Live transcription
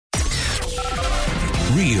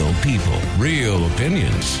Real people, real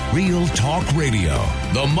opinions, real talk radio.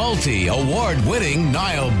 The multi-award-winning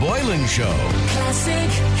Niall Boylan Show. Classic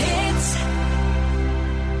hits.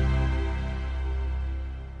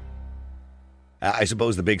 I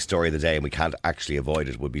suppose the big story of the day, and we can't actually avoid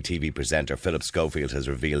it, would be TV presenter Philip Schofield has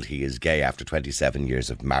revealed he is gay after 27 years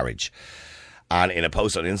of marriage. And in a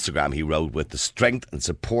post on Instagram, he wrote, "With the strength and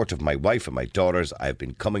support of my wife and my daughters, I have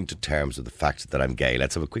been coming to terms with the fact that I'm gay."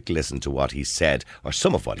 Let's have a quick listen to what he said, or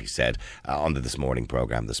some of what he said, on the This Morning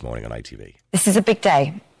programme this morning on ITV. This is a big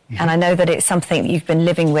day, and I know that it's something that you've been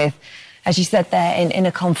living with, as you said there, in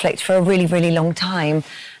a conflict for a really, really long time.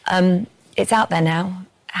 It's out there now.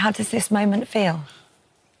 How does this moment feel?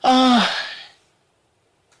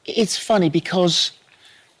 It's funny because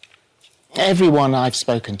everyone I've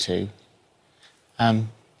spoken to,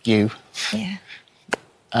 you, Yeah.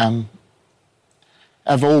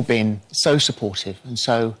 have all been so supportive and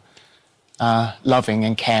so loving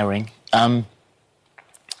and caring. And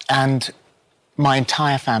my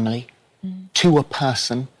entire family, to a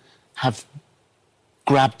person, have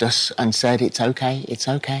grabbed us and said, it's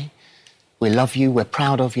okay. We love you, we're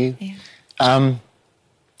proud of you. Yeah.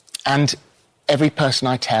 And every person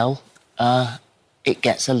I tell, it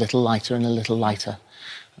gets a little lighter and a little lighter.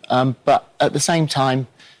 But at the same time,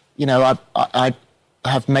 you know, I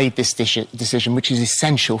have made this decision, which is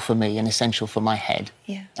essential for me and essential for my head.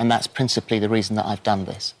 Yeah. And that's principally the reason that I've done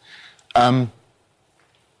this. Of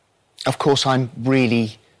course, I'm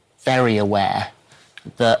really very aware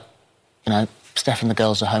that, you know, Steph and the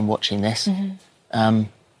girls are home watching this.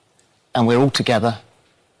 And we're all together.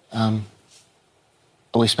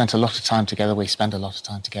 We spent a lot of time together. We spend a lot of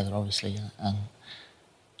time together, obviously.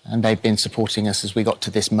 And they've been supporting us as we got to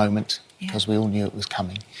this moment, because we all knew it was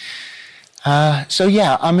coming. So,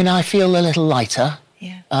 yeah, I mean, I feel a little lighter.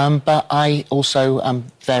 Yeah. But I also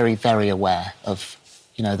am very, very aware of,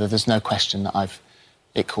 you know, that there's no question that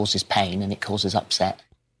it causes pain and it causes upset.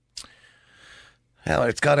 Well,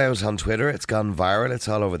 it's got out on Twitter, it's gone viral, it's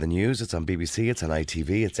all over the news, it's on BBC, it's on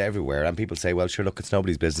ITV, it's everywhere. And people say, well, sure, look, it's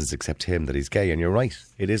nobody's business except him that he's gay. And you're right,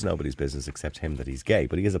 it is nobody's business except him that he's gay.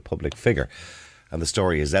 But he is a public figure. And the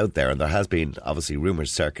story is out there. And there has been, obviously,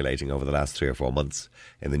 rumours circulating over the last 3 or 4 months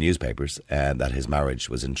in the newspapers that his marriage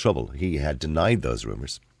was in trouble. He had denied those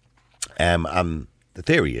rumours. And the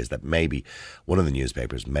theory is that maybe one of the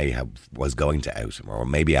newspapers was going to out him, or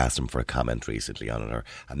maybe asked him for a comment recently on it,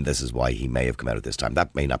 and this is why he may have come out at this time.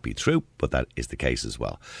 That may not be true, but that is the case as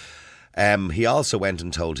well. He also went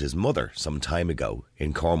and told his mother some time ago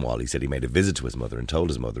in Cornwall. He said he made a visit to his mother and told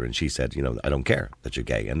his mother, and she said, you know, I don't care that you're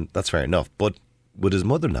gay, and that's fair enough. But would his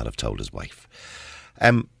mother not have told his wife?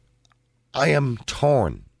 I am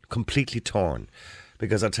torn, completely torn,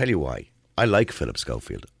 because I'll tell you why. I like Philip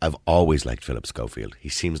Schofield. I've always liked Philip Schofield. He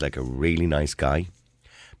seems like a really nice guy.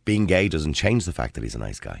 Being gay doesn't change the fact that he's a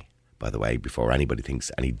nice guy. By the way, before anybody thinks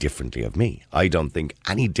any differently of me, I don't think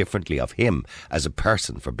any differently of him as a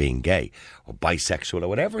person for being gay or bisexual or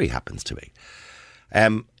whatever he happens to be.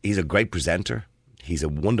 He's a great presenter. He's a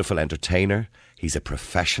wonderful entertainer. He's a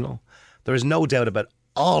professional. There is no doubt about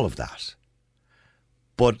all of that.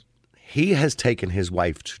 But he has taken his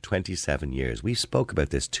wife to 27 years. We spoke about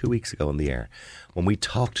this 2 weeks ago on the air when we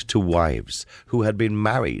talked to wives who had been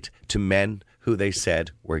married to men who they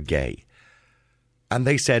said were gay. And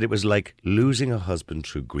they said it was like losing a husband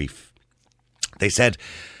through grief. They said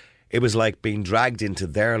it was like being dragged into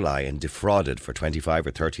their lie and defrauded for 25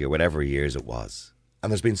 or 30 or whatever years it was.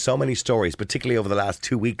 And there's been so many stories, particularly over the last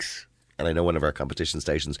 2 weeks. And I know one of our competition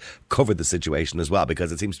stations covered the situation as well,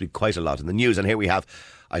 because it seems to be quite a lot in the news. And here we have,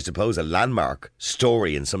 I suppose, a landmark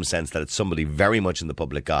story in some sense that it's somebody very much in the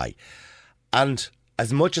public eye. And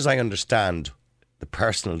as much as I understand the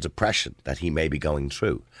personal depression that he may be going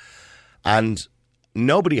through, and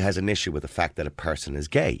nobody has an issue with the fact that a person is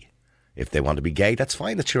gay. If they want to be gay, that's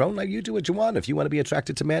fine. That's your own life. You do what you want. If you want to be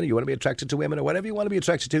attracted to men, or you want to be attracted to women, or whatever you want to be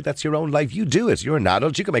attracted to, that's your own life. You do it. You're an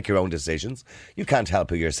adult. You can make your own decisions. You can't help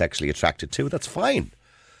who you're sexually attracted to. That's fine.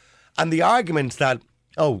 And the argument that,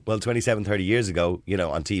 oh, well, 27, 30 years ago, you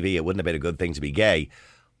know, on TV, it wouldn't have been a good thing to be gay.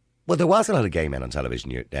 Well, there was a lot of gay men on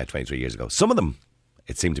television 23 years ago. Some of them,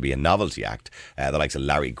 it seemed to be a novelty act. The likes of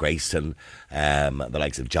Larry Grayson, the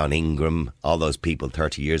likes of John Ingram, all those people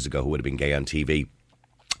 30 years ago who would have been gay on TV.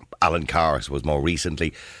 Alan Carr was more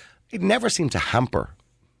recently. It never seemed to hamper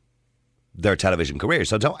their television career.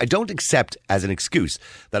 So I don't accept as an excuse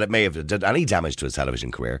that it may have done any damage to his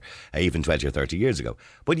television career, even 20 or 30 years ago.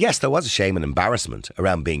 But yes, there was a shame and embarrassment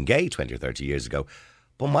around being gay 20 or 30 years ago.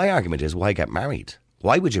 But my argument is, why get married?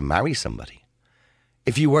 Why would you marry somebody?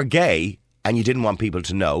 If you were gay and you didn't want people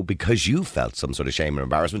to know because you felt some sort of shame or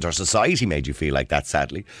embarrassment, or society made you feel like that,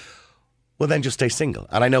 sadly, well, then just stay single.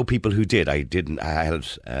 And I know people who did. I had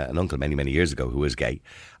an uncle many, many years ago who was gay,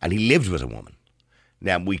 and he lived with a woman.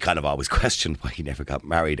 Now, we kind of always questioned why he never got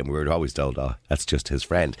married, and we were always told, oh, that's just his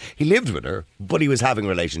friend. He lived with her, but he was having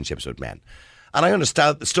relationships with men. And I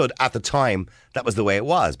understood at the time that was the way it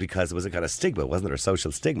was, because it was a kind of stigma, wasn't there, a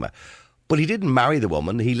social stigma. But he didn't marry the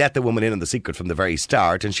woman. He let the woman in on the secret from the very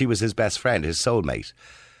start, and she was his best friend, his soulmate.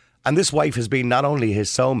 And this wife has been not only his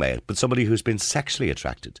soulmate, but somebody who's been sexually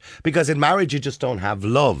attracted. Because in marriage, you just don't have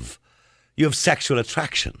love. You have sexual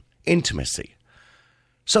attraction, intimacy.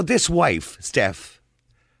 So this wife, Steph,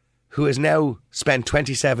 who has now spent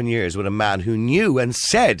 27 years with a man who knew and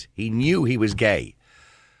said he knew he was gay,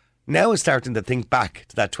 now is starting to think back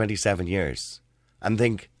to that 27 years and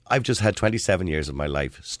think, I've just had 27 years of my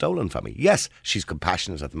life stolen from me. Yes, she's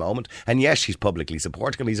compassionate at the moment, and yes, she's publicly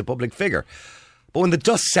supporting him. He's a public figure. But when the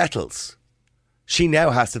dust settles, she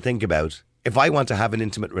now has to think about, if I want to have an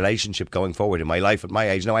intimate relationship going forward in my life at my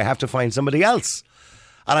age, now I have to find somebody else.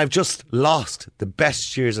 And I've just lost the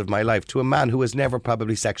best years of my life to a man who was never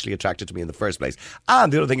probably sexually attracted to me in the first place.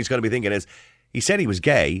 And the other thing he's going to be thinking is, he said he was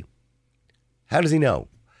gay. How does he know?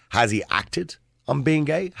 Has he acted on being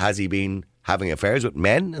gay? Has he been having affairs with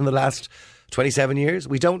men in the last 27 years?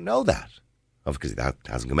 We don't know that, because that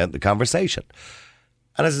hasn't come out in the conversation.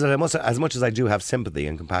 And as I said, as much as I do have sympathy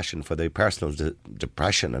and compassion for the personal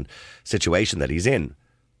depression and situation that he's in,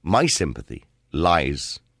 my sympathy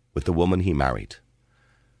lies with the woman he married.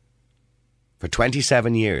 For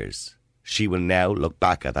 27 years, she will now look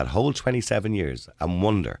back at that whole 27 years and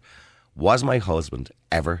wonder, was my husband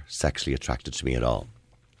ever sexually attracted to me at all?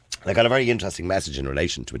 I got a very interesting message in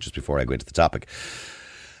relation to it just before I go into the topic.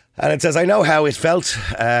 And it says, I know how it felt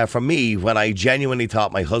for me when I genuinely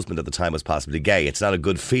thought my husband at the time was possibly gay. It's not a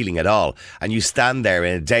good feeling at all. And you stand there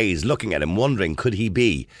in a daze looking at him, wondering, could he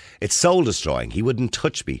be? It's soul destroying. He wouldn't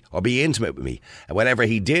touch me or be intimate with me. And whenever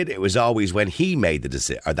he did, it was always when he made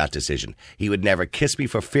that decision. He would never kiss me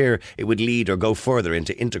for fear it would lead or go further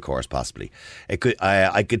into intercourse, possibly.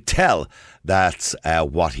 I could tell that's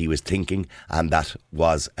what he was thinking, and that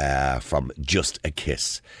was from just a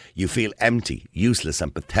kiss. You feel empty, useless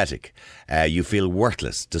and pathetic. You feel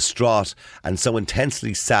worthless, distraught and so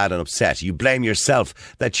intensely sad and upset. You blame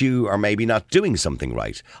yourself that you are maybe not doing something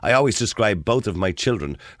right. I always describe both of my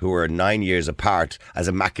children, who were 9 years apart, as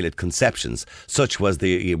immaculate conceptions. Such was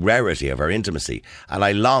the rarity of our intimacy, and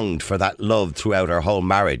I longed for that love throughout our whole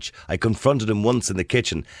marriage. I confronted him once in the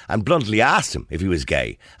kitchen and bluntly asked him if he was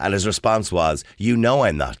gay, and his response was, you know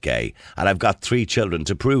I'm not gay, and I've got 3 children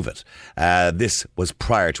to prove it. This was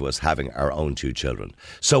prior to us having our own 2 children.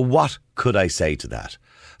 So what could I say to that?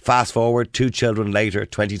 Fast forward 2 children later,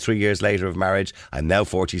 23 years later of marriage, I'm now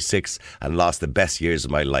 46 and lost the best years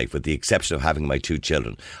of my life, with the exception of having my 2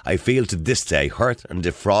 children. I feel to this day hurt and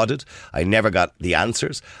defrauded. I never got the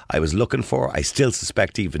answers I was looking for. I still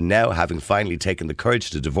suspect, even now, having finally taken the courage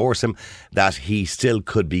to divorce him, that he still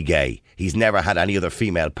could be gay. He's never had any other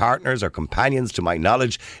female partners or companions to my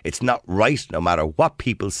knowledge. It's not right, no matter what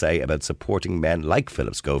people say about supporting men like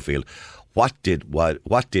Philip Schofield. What he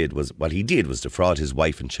did was defraud his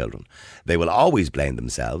wife and children. They will always blame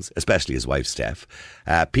themselves, especially his wife Steph.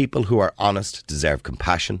 People who are honest deserve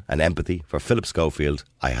compassion and empathy. For Philip Schofield,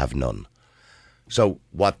 I have none. So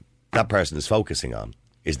what that person is focusing on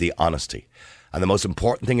is the honesty. And the most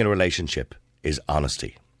important thing in a relationship is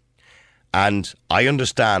honesty. And I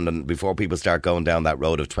understand, and before people start going down that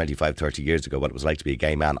road of 25, 30 years ago, what it was like to be a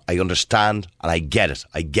gay man, I understand and I get it.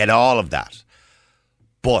 I get all of that.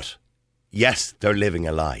 But yes, they're living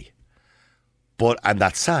a lie. And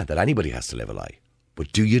that's sad that anybody has to live a lie.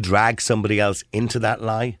 But do you drag somebody else into that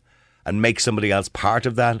lie and make somebody else part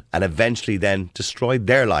of that and eventually then destroy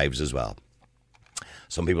their lives as well?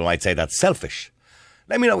 Some people might say that's selfish.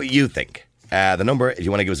 Let me know what you think. The number, if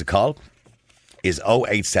you want to give us a call, is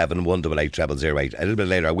 087 188 0008. A little bit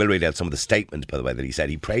later, I will read out some of the statement, by the way, that he said.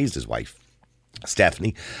 He praised his wife,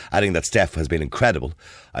 Stephanie, adding that Steph has been incredible.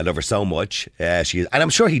 I love her so much. And I'm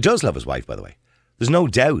sure he does love his wife, by the way. There's no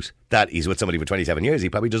doubt that he's with somebody for 27 years. He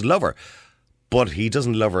probably does love her. But he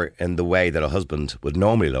doesn't love her in the way that a husband would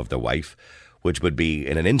normally love their wife, which would be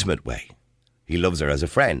in an intimate way. He loves her as a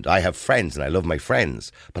friend. I have friends and I love my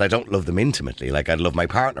friends, but I don't love them intimately like I'd love my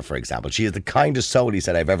partner, for example. She is the kindest soul, he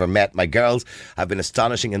said, I've ever met. My girls have been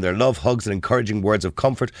astonishing in their love, hugs and encouraging words of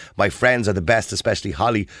comfort. My friends are the best, especially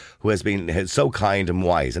Holly, who has been so kind and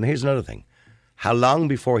wise. And here's another thing. How long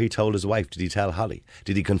before he told his wife did he tell Holly?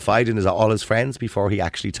 Did he confide in all his friends before he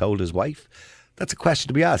actually told his wife? That's a question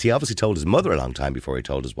to be asked. He obviously told his mother a long time before he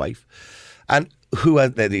told his wife. And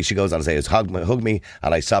she goes on to say, is hug me,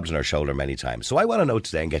 and I sobbed on her shoulder many times. So I want to know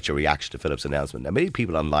today and get your reaction to Philip's announcement. Now, many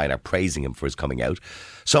people online are praising him for his coming out.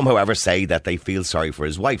 Some, however, say that they feel sorry for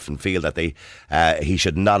his wife and feel that he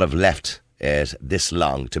should not have left it this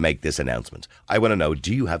long to make this announcement. I want to know,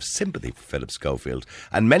 do you have sympathy for Philip Schofield?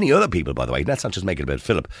 And many other people, by the way, let's not just make it about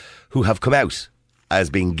Philip, who have come out as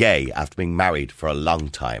being gay after being married for a long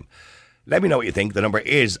time. Let me know what you think. The number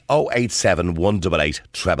is 087 188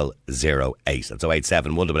 0008. That's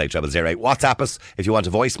 087 188 0008. WhatsApp us if you want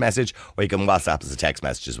a voice message, or you can WhatsApp us a text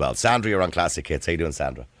message as well. Sandra, you're on Classic Hits. How you doing,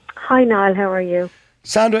 Sandra? Hi, Niall. How are you?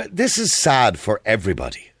 Sandra, this is sad for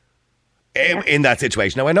everybody in that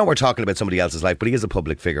situation. Now, I know we're talking about somebody else's life, but he is a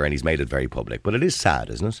public figure and he's made it very public. But it is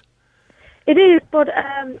sad, isn't it? It is, but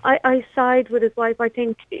I side with his wife. I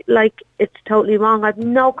think, it's totally wrong. I have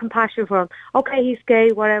no compassion for him. Okay, he's gay,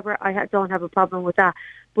 whatever. I don't have a problem with that.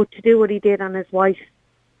 But to do what he did on his wife,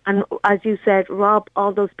 and as you said, rob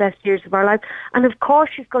all those best years of our life. And of course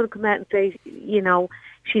she's going to come out and say,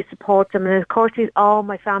 she supports him. And of course he's,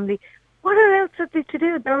 my family. What else are they to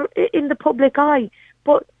do? They're in the public eye.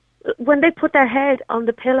 But when they put their head on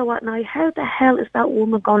the pillow at night, how the hell is that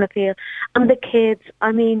woman going to feel? And the kids,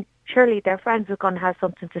 surely their friends are going to have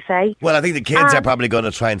something to say. Well, I think the kids are probably going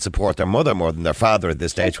to try and support their mother more than their father at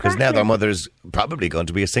this stage, because now their mother's probably going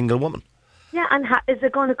to be a single woman. Yeah, and is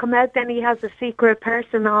it going to come out then he has a secret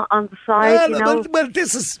person on the side, Well,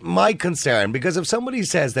 this is my concern, because if somebody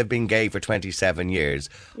says they've been gay for 27 years,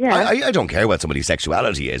 I don't care what somebody's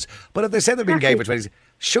sexuality is, but if they say they've been gay for 20 years,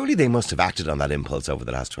 surely they must have acted on that impulse over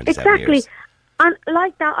the last 27 years. And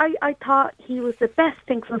like that, I thought he was the best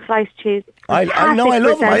thing from sliced cheese. I know, I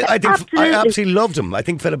love him. I absolutely loved him. I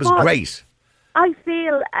think Philip is great. I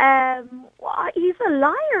feel he's a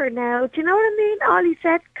liar now. Do you know what I mean? All he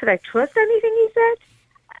said, could I trust anything he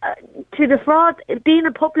said? To the fraud, being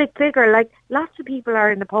a public figure, like lots of people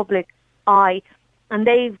are in the public eye, and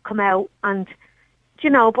they've come out and,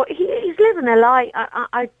 but he's living a lie.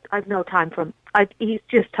 I've no time for him. He's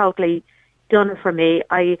just totally done it for me.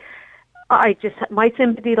 My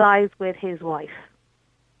sympathy lies with his wife.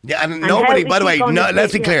 Yeah, and nobody, by the way,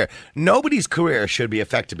 let's be clear, nobody's career should be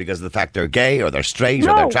affected because of the fact they're gay or they're straight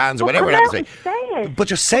or they're trans or whatever it happens to be. But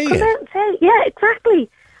just say it. Come out and say it. Yeah, exactly.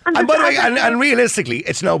 And by the way, and realistically,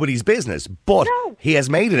 it's nobody's business. But he has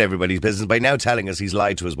made it everybody's business by now telling us he's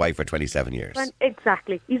lied to his wife for 27 years.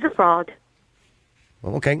 Exactly. He's a fraud.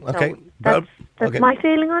 Okay. So that's my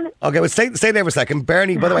feeling on it. Okay, well, stay there for a second.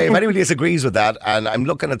 Bernie, by the way, if anybody disagrees with that, and I'm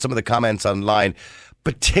looking at some of the comments online,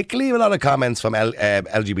 particularly a lot of comments from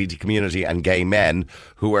LGBT community and gay men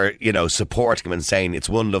who are, supporting him and saying it's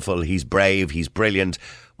wonderful, he's brave, he's brilliant,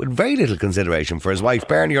 with very little consideration for his wife.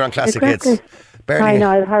 Bernie, you're on Classic Hits. Bernie. Hi,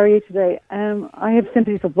 Niall. How are you today? I have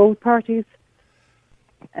sympathy for both parties.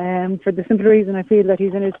 For the simple reason I feel that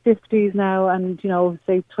he's in his 50s now, and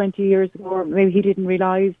say 20 years ago, maybe he didn't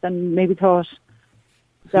realise and maybe thought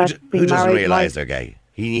that who doesn't realise they're gay?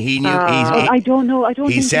 He knew. I don't know.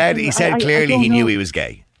 He said clearly he knew he was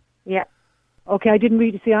gay. Yeah. Okay, I didn't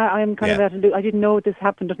really see. I'm kind of out of the loop. I didn't know this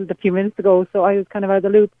happened until a few minutes ago, so I was kind of out of the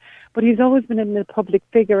loop. But he's always been in the public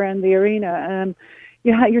figure and the arena.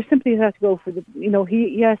 Your sympathy has to go for the.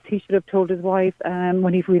 He should have told his wife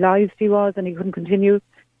when he realised he was and he couldn't continue.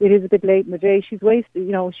 It is a bit late in the day. She's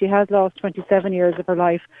wasted. She has lost 27 years of her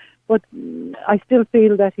life. But I still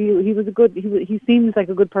feel that he was a good. He seems like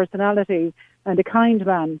a good personality and a kind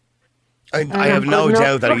man. I have no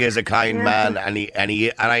doubt that he is a kind man,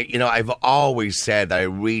 I've always said that I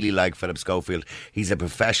really like Philip Schofield. He's a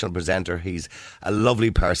professional presenter. He's a lovely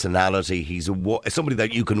personality. He's somebody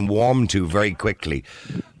that you can warm to very quickly.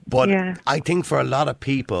 But I think for a lot of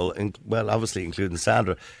people, obviously including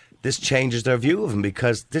Sandra, this changes their view of him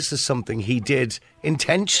because this is something he did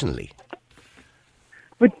intentionally.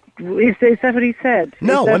 But is that what he said?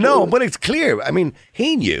 No, but it's clear. I mean,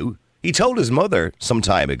 he knew. He told his mother some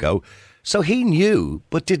time ago. So he knew,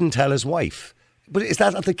 but didn't tell his wife. But is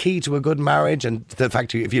that not the key to a good marriage? And the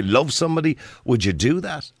fact if you love somebody, would you do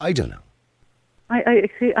that? I don't know.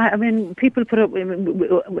 I mean, people put up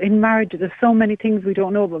in marriage. There's so many things we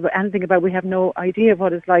don't know about anything about. We have no idea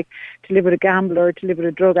what it's like to live with a gambler, to live with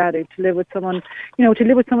a drug addict, to live with someone, to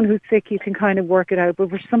live with someone who's sick. You can kind of work it out. But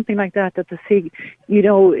for something like that, that's a sick,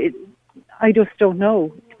 I just don't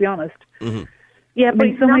know, to be honest. Mm-hmm. Yeah, but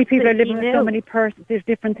so many people are living with so many persons. There's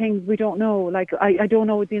different things we don't know. Like I don't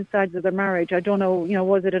know the insides of their marriage. I don't know,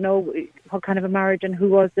 was it what kind of a marriage and who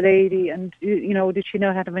was the lady, and did she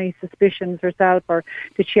not have any suspicions herself, or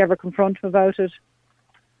did she ever confront him about it?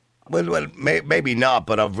 Well, maybe not,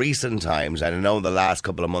 but of recent times, and I know in the last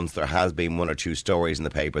couple of months there has been one or two stories in the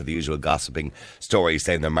paper, the usual gossiping stories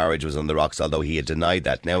saying their marriage was on the rocks, although he had denied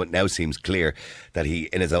that. Now it now seems clear that he,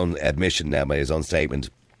 in his own admission now, by his own statement,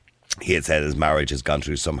 he had said his marriage has gone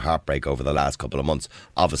through some heartbreak over the last couple of months,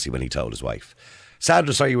 obviously when he told his wife.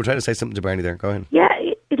 Sandra, sorry, you were trying to say something to Bernie there. Go ahead.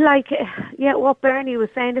 Yeah, what Bernie was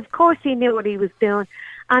saying, of course he knew what he was doing.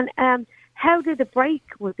 And how did it break?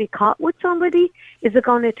 Was he caught with somebody? Is it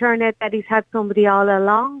going to turn out that he's had somebody all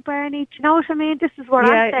along, Bernie? Do you know what I mean? This is what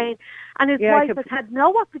I'm saying. And his wife has had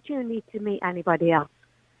no opportunity to meet anybody else.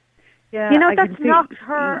 Yeah, you know, that's knocked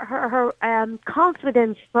her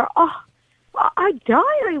confidence for, I'd die,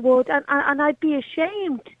 I would. And I'd be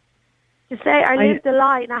ashamed to say I lived a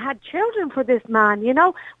lie and I had children for this man, you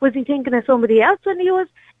know? Was he thinking of somebody else when he was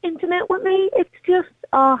intimate with me? It's just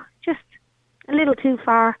a little too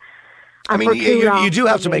far. I mean, you do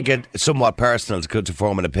have to make it somewhat personal to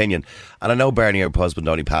form an opinion. And I know Bernie, your husband,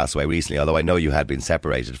 only passed away recently, although I know you had been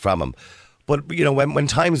separated from him. But, you know, when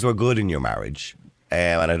times were good in your marriage,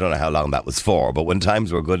 and I don't know how long that was for, but when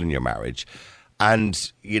times were good in your marriage,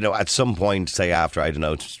 and, you know, at some point, say after, I don't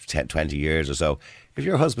know, 10, 20 years or so, if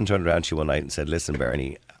your husband turned around to you one night and said, listen,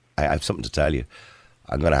 Bernie, I have something to tell you.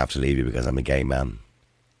 I'm going to have to leave you because I'm a gay man.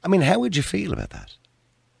 I mean, how would you feel about that?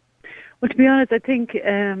 Well, to be honest, I think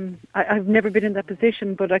I've never been in that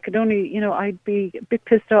position, but I could only, you know, I'd be a bit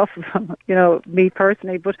pissed off, you know, me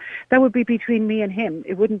personally, but that would be between me and him.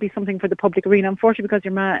 It wouldn't be something for the public arena. Unfortunately, because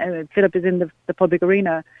your man, Philip, is in the public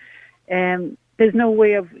arena, there's no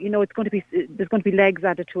way of, you know, there's going to be legs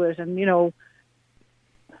added to it, and, you know,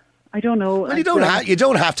 I don't know. Well, you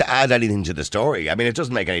don't have to add anything to the story. I mean, it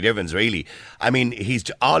doesn't make any difference, really. I mean,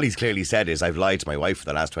 all he's clearly said is, I've lied to my wife for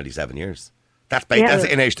the last 27 years. That's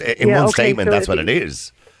in one statement. So that's what it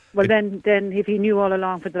is. Well, then, if he knew all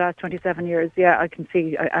along for the last 27 years, yeah, I can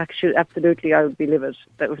see. Absolutely, I would be livid.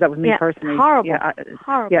 That was me personally. Horrible.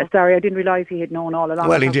 Horrible. Yeah, sorry, I didn't realise he had known all along.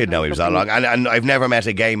 Well, he did know he was all along, and I've never met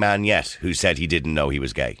a gay man yet who said he didn't know he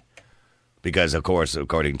was gay. Because, of course,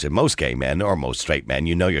 according to most gay men or most straight men,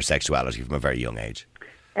 you know your sexuality from a very young age.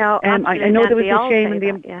 I know there was a shame in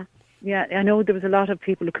the. Yeah, I know there was a lot of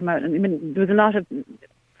people who come out, and I mean, there was a lot of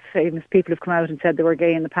famous people who've come out and said they were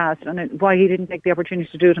gay in the past, and why he didn't take the opportunity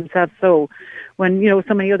to do it himself. So, when, you know,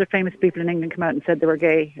 so many other famous people in England come out and said they were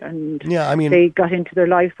gay, and they got into their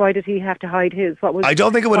lives, why did he have to hide his? I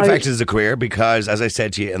don't think it would affect his career because, as I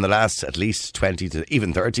said to you, in the last at least 20 to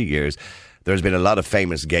even 30 years, there's been a lot of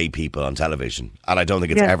famous gay people on television, and I don't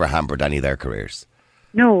think it's ever hampered any of their careers.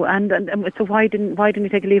 No, and so why didn't he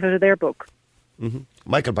take a leaf out of their book? Mm-hmm.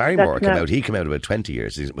 Michael Barrymore came out. He came out about 20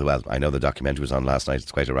 years. Well, I know the documentary was on last night.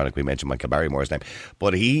 It's quite ironic we mentioned Michael Barrymore's name,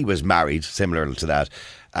 but he was married, similar to that,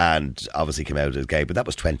 and obviously came out as gay. But that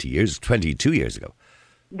was 22 years ago.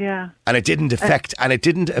 Yeah, and it didn't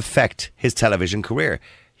affect his television career.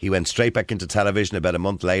 He went straight back into television about a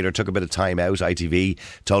month later, took a bit of time out. ITV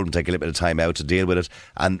told him to take a little bit of time out to deal with it.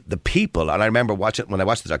 And the people, and I remember when I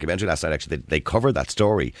watched the documentary last night, actually, they covered that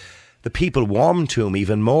story. The people warmed to him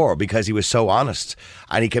even more because he was so honest.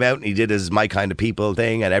 And he came out and he did his My Kind of People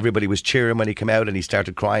thing, and everybody was cheering when he came out, and he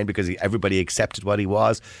started crying because everybody accepted what he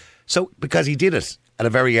was. So, because he did it at a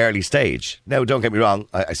very early stage. Now, don't get me wrong,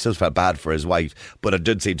 I still felt bad for his wife, but it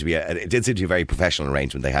did seem to be a very professional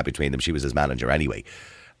arrangement they had between them. She was his manager anyway.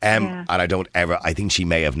 And I think she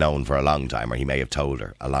may have known for a long time, or he may have told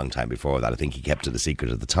her a long time before that. I think he kept to the secret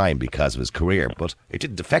at the time because of his career, but it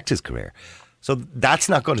didn't affect his career. So that's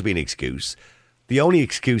not going to be an excuse. The only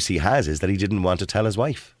excuse he has is that he didn't want to tell his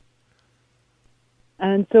wife.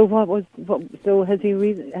 And so so has he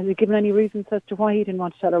given any reasons as to why he didn't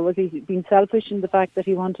want to tell her? Was he being selfish in the fact that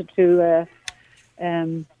he wanted to,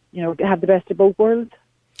 have the best of both worlds?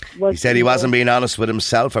 He said he wasn't being honest with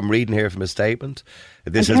himself. I'm reading here from his statement.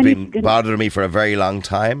 This has been bothering me for a very long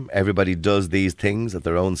time. Everybody does these things at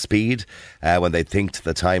their own speed when they think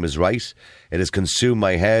the time is right. It has consumed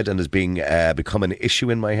my head and has become an issue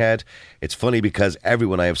in my head. It's funny because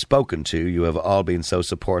everyone I have spoken to, you have all been so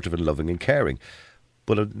supportive and loving and caring.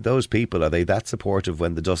 But are those people, are they that supportive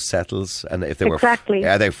when the dust settles? And if they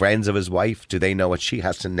are they friends of his wife? Do they know what she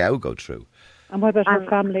has to now go through? And what about her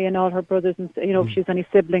family and all her brothers and, if she's any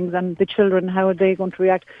siblings and the children, how are they going to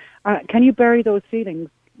react? Can you bury those feelings?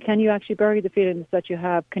 Can you actually bury the feelings that you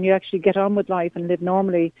have? Can you actually get on with life and live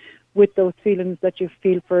normally with those feelings that you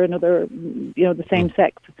feel for another, the same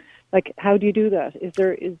sex? Like, how do you do that?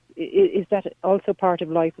 Is that also part of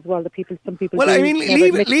life as well? Some people. Well, I mean,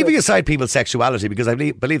 leaving aside people's sexuality, because I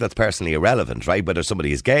believe that's personally irrelevant, right? Whether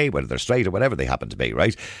somebody is gay, whether they're straight or whatever they happen to be,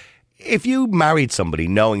 right? if you married somebody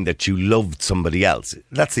knowing that you loved somebody else,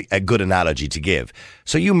 that's a good analogy to give.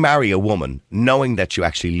 So you marry a woman knowing that you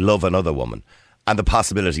actually love another woman, and the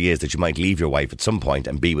possibility is that you might leave your wife at some point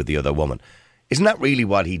and be with the other woman. Isn't that really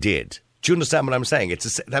what he did? Do you understand what I'm saying?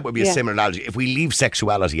 That would be a similar analogy if we leave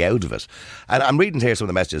sexuality out of it. And I'm reading here some of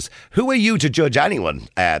the messages. Who are you to judge anyone,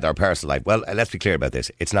 their personal life? Well, let's be clear about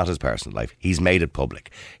this. It's not his personal life. He's made it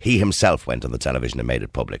public. He himself went on the television and made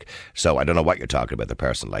it public. So I don't know what you're talking about, their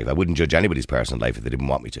personal life. I wouldn't judge anybody's personal life if they didn't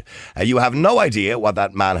want me to. You have no idea what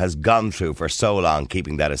that man has gone through for so long,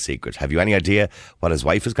 keeping that a secret. Have you any idea what his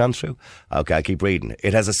wife has gone through? Okay, I'll keep reading.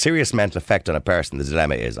 It has a serious mental effect on a person. The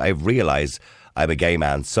dilemma is, I've realised I'm a gay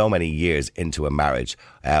man so many years into a marriage.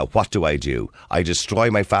 What do? I destroy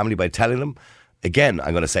my family by telling them? Again,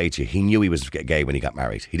 I'm going to say to you, he knew he was gay when he got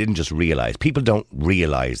married. He didn't just realise. People don't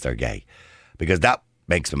realise they're gay because that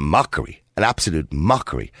makes a mockery, an absolute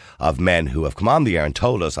mockery of men who have come on the air and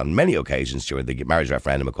told us on many occasions during the marriage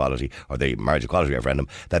referendum equality or the marriage equality referendum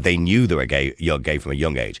that they knew they were gay from a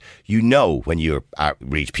young age. You know when you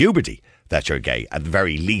reach puberty that you're gay, at the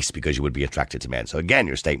very least, because you would be attracted to men. So again,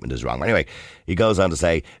 your statement is wrong. Anyway, he goes on to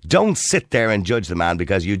say, don't sit there and judge the man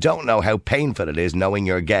because you don't know how painful it is knowing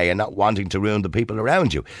you're gay and not wanting to ruin the people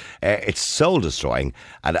around you. It's soul destroying.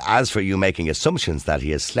 And as for you making assumptions that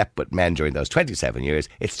he has slept with men during those 27 years,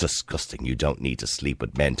 it's disgusting. You don't need to sleep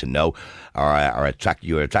with men to know you're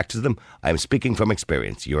attracted to them. I'm speaking from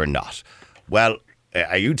experience. You're not. Well,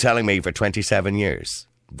 are you telling me for 27 years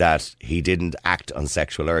that he didn't act on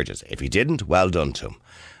sexual urges? If he didn't, well done to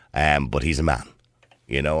him. But he's a man,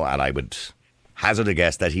 and I would hazard a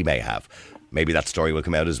guess that he may have. Maybe that story will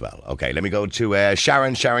come out as well. Okay, let me go to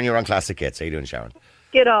Sharon. Sharon, you're on Classic Hits. How you doing, Sharon?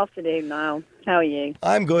 Good afternoon, Niall. How are you?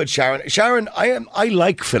 I'm good, Sharon. Sharon, I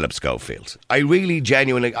like Philip Schofield. I really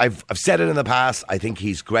genuinely, I've said it in the past, I think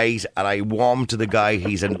he's great and I warm to the guy.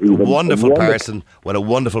 He's a wonderful person with a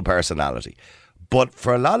wonderful personality. But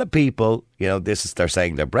for a lot of people, they're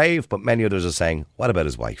saying they're brave, but many others are saying, what about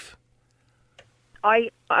his wife? I'm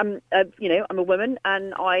a woman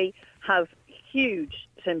and I have huge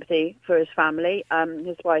sympathy for his family,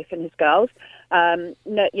 his wife and his girls.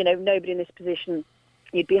 Nobody in this position,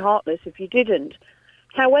 you'd be heartless if you didn't.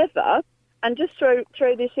 However, and just throw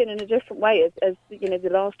this in a different way, as the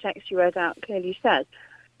last text you read out clearly says,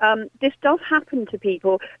 this does happen to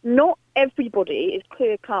people. Not everybody is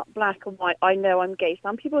clear-cut black and white. I know I'm gay.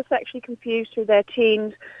 Some people are sexually confused through their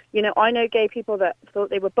teens. I know gay people that thought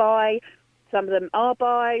they were bi. Some of them are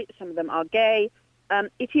bi. Some of them are gay.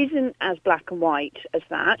 It isn't as black and white as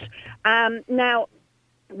that. Now,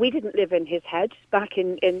 we didn't live in his head back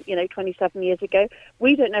in 27 years ago.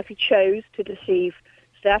 We don't know if he chose to deceive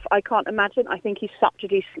Steph. I can't imagine. I think he's such a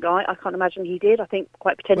decent guy. I can't imagine he did. I think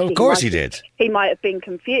quite potentially. Well, of course he did. He might have been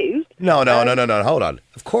confused. No. Hold on.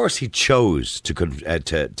 Of course he chose to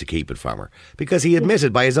keep it from her because he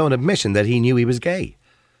admitted by his own admission that he knew he was gay.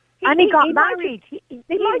 And he got married.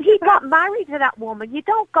 He got married to that woman. You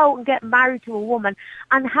don't go and get married to a woman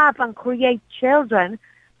and create children.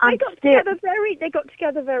 They got together very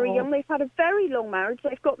young. They've had a very long marriage.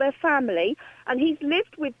 They've got their family, and he's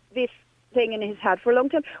lived with this thing in his head for a long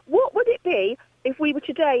time. What would it be if we were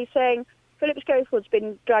today saying Philip Schofield's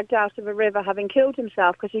been dragged out of a river having killed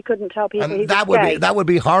himself because he couldn't tell people he was gay? That would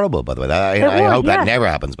be horrible, by the way. I hope that never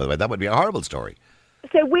happens, by the way. That would be a horrible story.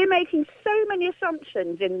 So we're making so many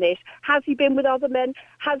assumptions in this. Has he been with other men?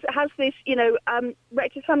 Has this,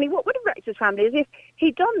 wrecked his family? What would have wrecked his family is if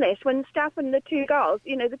he'd done this when Steph and the two girls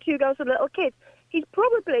were little kids. He's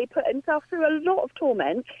probably put himself through a lot of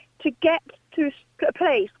torment to get to a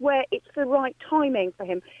place where it's the right timing for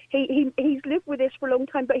him. He's lived with this for a long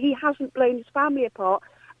time, but he hasn't blown his family apart.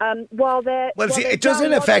 It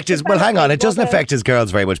doesn't affect his girls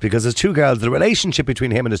very much because his two girls, the relationship between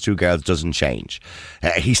him and his two girls doesn't change.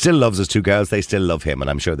 He still loves his two girls, they still love him, and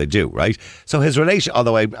I'm sure they do, right? So his relation,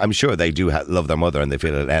 although I'm sure they do love their mother and they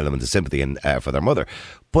feel an element of sympathy for their mother,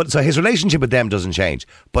 but so his relationship with them doesn't change,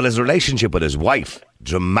 but his relationship with his wife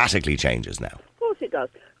dramatically changes now. Of course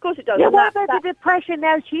it does. Yeah, what about the depression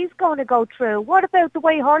now she's going to go through? What about the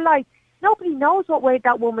way her life? Nobody knows what way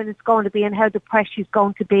that woman is going to be and how depressed she's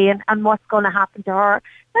going to be and what's going to happen to her.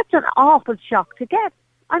 That's an awful shock to get.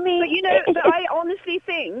 I mean... But I honestly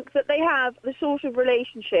think that they have the sort of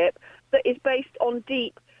relationship that is based on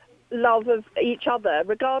deep love of each other,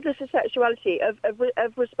 regardless of sexuality, of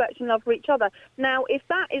respect and love for each other. Now, if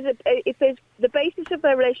there's the basis of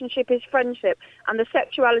their relationship is friendship and the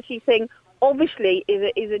sexuality thing obviously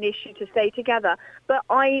is an issue to stay together. But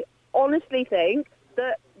I honestly think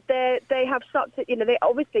that they have such a,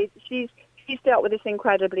 she's dealt with this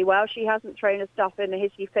incredibly well. She hasn't thrown her stuff in a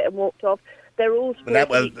hissy fit and walked off. They're all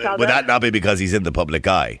supporting each other. Would that not be because he's in the public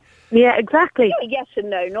eye? Yeah, exactly. Yeah, yes and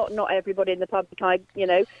no. Not everybody in the public eye,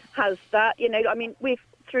 has that. I mean, we've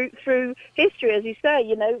through history, as you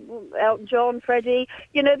say, Elton John, Freddie,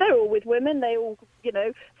 they're all with women. They all,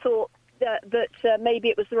 thought that maybe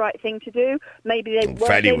it was the right thing to do. Maybe they weren't.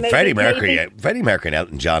 Freddie Mercury and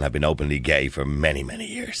Elton John have been openly gay for many, many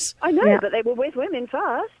years. I know, but they were with women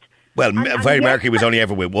first. Well, Freddie Mercury was only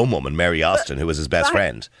ever with one woman, Mary Austin, who was his best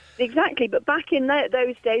friend. Exactly, but back in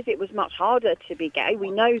those days, it was much harder to be gay. We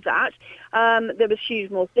know that. There was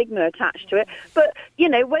huge more stigma attached to it. But,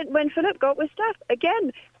 when Philip got with Steph,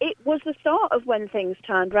 again, it was the start of when things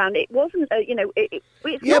turned around. It wasn't, it's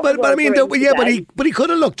yeah, not but I mean, today. but he could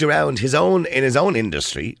have looked around in his own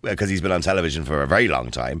industry, because he's been on television for a very long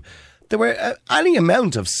time. There were any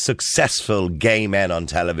amount of successful gay men on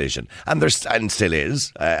television, and still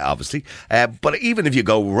is, obviously. But even if you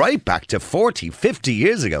go right back to 40, 50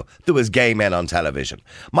 years ago, there was gay men on television.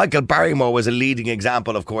 Michael Barrymore was a leading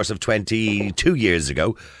example, of course, of 22 years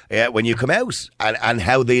ago when you come out, and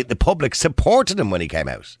how the public supported him when he came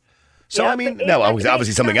out. So, I mean,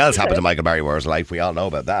 obviously something else happened to Michael Barrymore's life. We all know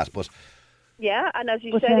about that, but... Yeah, and as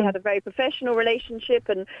you say, they had a very professional relationship,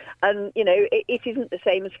 and it isn't the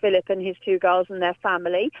same as Philip and his two girls and their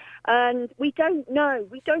family. And we don't know.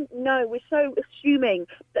 We're so assuming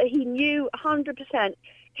that he knew 100%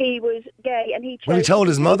 he was gay, and he chose. Well, he told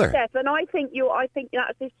his mother. Steph, and I think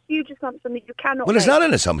that's a huge assumption that you cannot. Well, it's not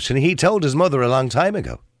an assumption. He told his mother a long time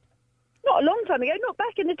ago. Not a long time ago, not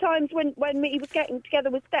back in the times when he was getting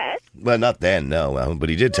together with Steph. Well, not then, no. But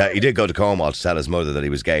he did go to Cornwall to tell his mother that he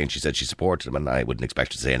was gay, and she said she supported him, and I wouldn't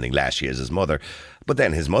expect her to say anything less. She is his mother. But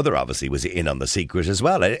then his mother obviously was in on the secret as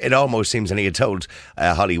well. It almost seems, and he had told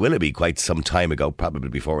Holly Willoughby quite some time ago, probably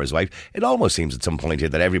before his wife, it almost seems at some point here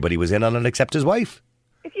that everybody was in on it except his wife.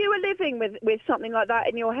 If you were living with something like that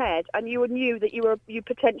in your head, and you knew that you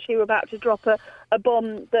potentially were about to drop a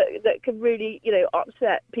bomb that could really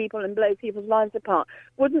upset people and blow people's lives apart,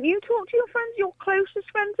 wouldn't you talk to your friends, your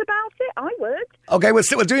closest friends, about it? I would. Okay, well,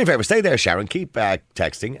 do me a favour, stay there, Sharon. Keep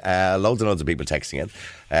texting. Loads and loads of people texting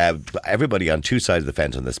in. Everybody on two sides of the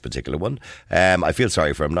fence on this particular one. I feel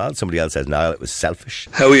sorry for him, Niall. Somebody else says, Niall, it was selfish.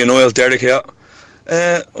 How are you, Niall? Derek here.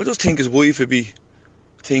 I just think his wife would be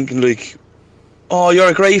thinking like, oh, you're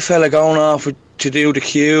a great fella going off to do the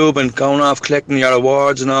Cube and going off collecting your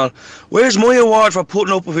awards and all. Where's my award for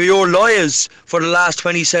putting up with your liars for the last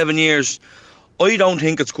 27 years? I don't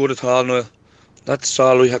think it's good at all, Niall. That's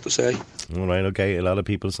all we have to say. All right, okay, a lot of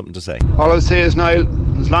people have something to say. All I'll say is, Niall,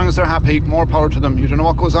 as long as they're happy, more power to them. You don't know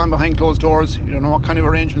what goes on behind closed doors. You don't know what kind of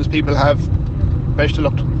arrangements people have. Best of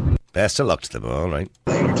luck to them. Best of luck to them, all right.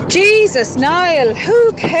 Jesus, Niall,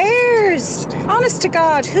 who cares? Honest to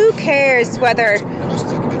God, who cares whether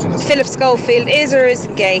Philip Schofield is or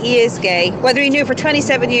isn't gay? He is gay. Whether he knew for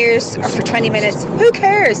 27 years or for 20 minutes, who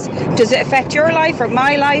cares? Does it affect your life or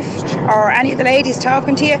my life or any of the ladies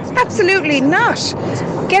talking to you? Absolutely not.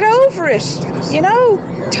 Get over it,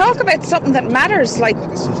 Talk about something that matters, like,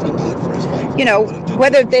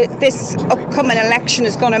 whether this upcoming election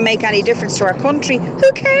is going to make any difference to our country.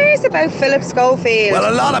 Who cares about Philip Schofield?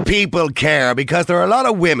 Well, a lot of people care because there are a lot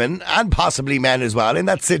of women, and possibly men as well, in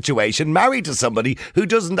that situation, married to somebody who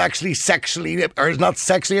doesn't actually sexually, or is not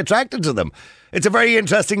sexually attracted to them. It's a very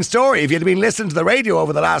interesting story. If you'd been listening to the radio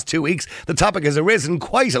over the last 2 weeks, the topic has arisen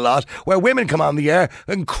quite a lot, where women come on the air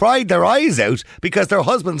and cried their eyes out because their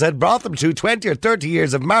husbands had brought them to 20 or 30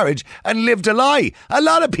 years of marriage and lived a lie. A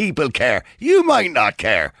lot of people care. You might not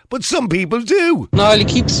care, but some people do. Niall, you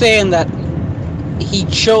keep saying that he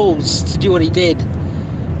chose to do what he did,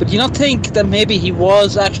 but do you not think that maybe he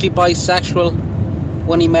was actually bisexual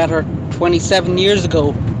when he met her 27 years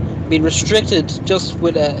ago, being restricted just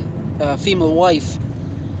with a female wife?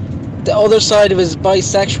 The other side of his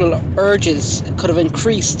bisexual urges could have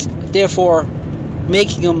increased, therefore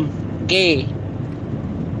making him gay.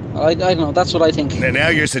 I don't know, that's what I think. Now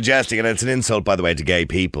you're suggesting, and it's an insult, by the way, to gay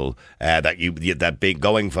people,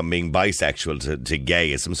 going from being bisexual to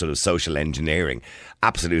gay is some sort of social engineering.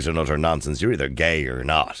 Absolute and utter nonsense. You're either gay or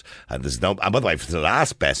not. And by the way, for the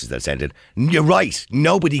last message that sent in, you're right.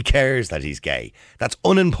 Nobody cares that he's gay. That's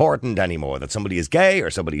unimportant anymore. That somebody is gay or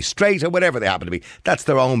somebody's straight or whatever they happen to be. That's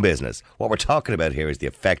their own business. What we're talking about here is the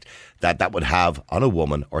effect that would have on a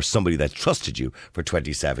woman or somebody that trusted you for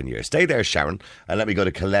 27 years. Stay there, Sharon, and let me go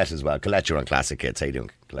to Colette as well. Colette, you're on Classic Hits. How you doing,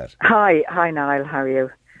 Colette? Hi, Niall. How are you?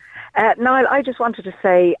 Niall, I just wanted to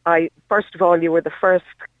say, first of all, you were the first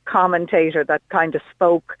commentator that kind of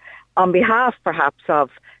spoke on behalf, perhaps, of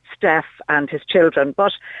Steph and his children.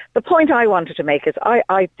 But the point I wanted to make is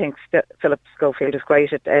I think Philip Schofield is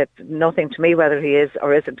great. It's nothing to me whether he is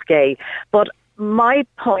or isn't gay. But my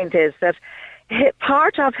point is that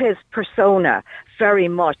part of his persona very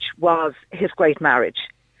much was his great marriage.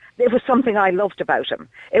 It was something I loved about him.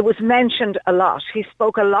 It was mentioned a lot. He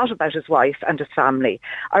spoke a lot about his wife and his family.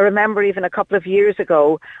 I remember even a couple of years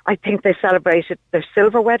ago, I think they celebrated their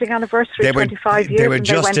silver wedding anniversary, 25 years. They were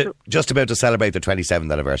just about to celebrate their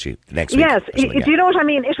 27th anniversary next week. Yes. Do you know what I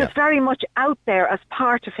mean? It was very much out there as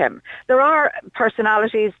part of him. There are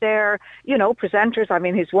personalities there, you know, presenters. I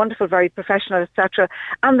mean, he's wonderful, very professional, etc.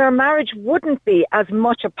 And their marriage wouldn't be as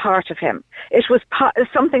much a part of him. It was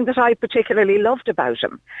something that I particularly loved about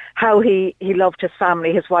him. How he loved his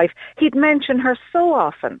family, his wife. He'd mention her so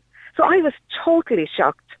often. So I was totally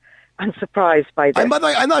shocked and surprised by this.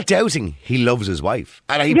 I'm not doubting he loves his wife.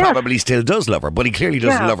 And he probably still does love her, but he clearly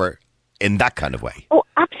doesn't love her in that kind of way. Oh,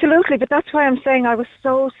 absolutely. But that's why I'm saying I was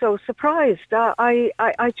so surprised. I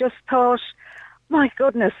just thought, my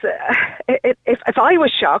goodness, if I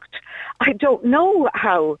was shocked, I don't know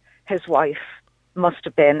how his wife must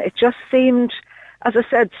have been. It just seemed, as I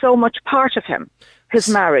said, so much part of him. His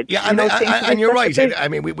marriage. Yeah, and you're right. I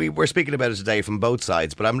mean, we're speaking about it today from both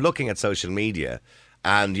sides, but I'm looking at social media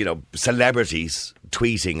and, you know, celebrities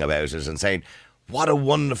tweeting about it and saying, what a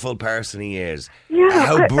wonderful person he is. Yeah,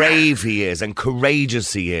 how brave he is and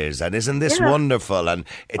courageous he is. And isn't this wonderful? And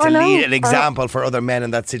it's an example for other men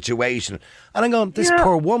in that situation. And I'm going, this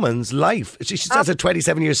poor woman's life. She has had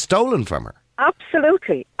 27 years stolen from her.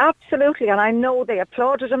 Absolutely. And I know they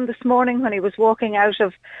applauded him this morning when he was walking out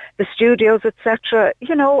of the studios, etc.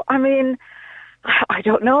 You know, I mean, I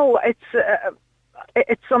don't know.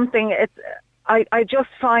 It's something. I just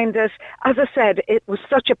find that, as I said, it was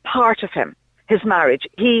such a part of him, his marriage.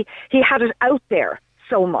 He had it out there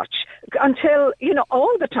so much until, you know,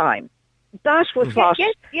 all the time. That was what.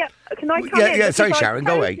 Yes. Can I come in? Yeah. Sorry, Sharon.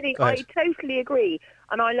 Go away. Go ahead. I totally agree.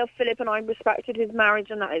 And I love Philip, and I respected his marriage,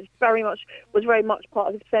 and that was very much part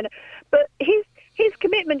of his persona. But his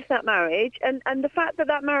commitment to that marriage, and the fact that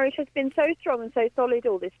marriage has been so strong and so solid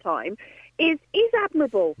all this time, is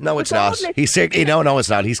admirable. No, it's not. No, it's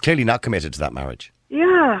not. He's clearly not committed to that marriage.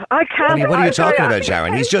 Yeah, I can't. What are you talking about,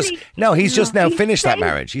 Sharon? He's just now finished that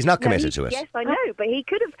marriage. He's not committed to it. Yes, I know, but he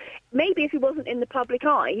could have. Maybe if he wasn't in the public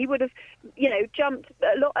eye, he would have, you know, jumped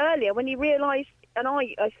a lot earlier when he realised. And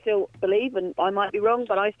I still believe, and I might be wrong,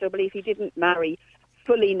 but I still believe he didn't marry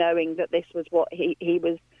fully knowing that this was what he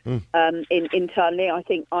was internally. I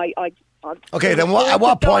think Okay, then at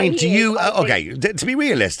what point do you... to be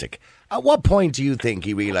realistic, at what point do you think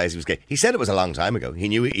he realised he was gay? He said it was a long time ago.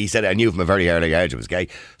 He said, I knew from a very early age it was gay.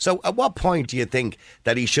 So at what point do you think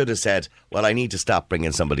that he should have said, well, I need to stop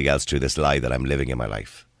bringing somebody else through this lie that I'm living in my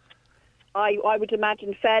life? I would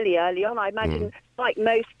imagine fairly early on. I imagine, like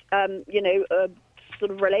most, sort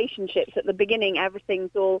of relationships at the beginning, everything's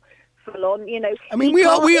all full on, you know. I mean, we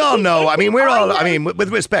all know. I mean, with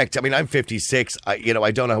respect, I mean, I'm 56. I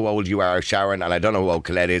don't know how old you are, Sharon, and I don't know how old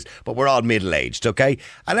Colette is, but we're all middle-aged, okay?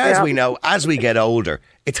 And as we know, as we get older,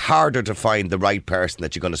 it's harder to find the right person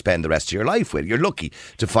that you're going to spend the rest of your life with. You're lucky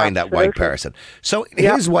to find that right person. So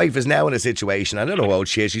his wife is now in a situation, I don't know how old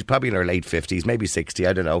she is, she's probably in her late 50s, maybe 60,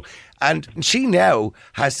 I don't know. And she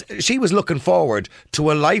was looking forward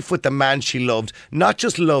to a life with the man she loved, not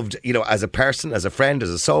just loved, you know, as a person, as a friend, as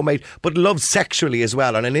a soulmate, but loved sexually as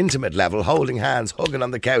well, on an intimate level, holding hands, hugging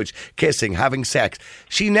on the couch, kissing, having sex.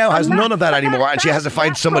 She now has none of that anymore, and she has to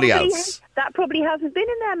find somebody else. That probably hasn't been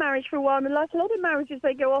in their marriage for a while, and like a lot of marriages,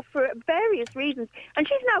 they go off for various reasons. And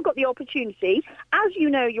she's now got the opportunity, as you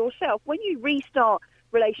know yourself, when you restart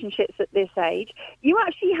relationships at this age, you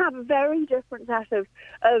actually have a very different set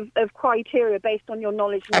of criteria based on your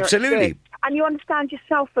knowledge and your experience. And you understand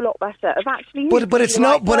yourself a lot better. But it's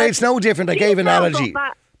no different. I gave an analogy.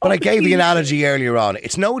 But I gave the analogy earlier on.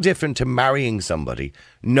 It's no different to marrying somebody,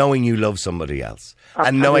 knowing you love somebody else,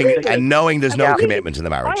 and knowing there's no commitment in the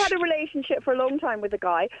marriage. I had a relationship for a long time with a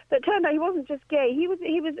guy that turned out he wasn't just gay. He was a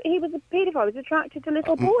paedophile. He was attracted to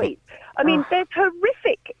little boys. I mean, there's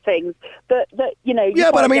horrific things that you know. Yeah,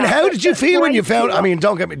 but I mean, how did you feel when you found? I mean,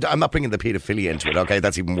 don't get me. I'm not bringing the paedophilia into it. Okay,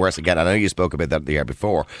 that's even worse again. I know you spoke about that the year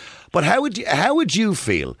before, but how would you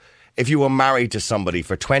feel if you were married to somebody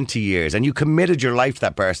for 20 years and you committed your life to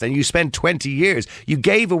that person and you spent 20 years, you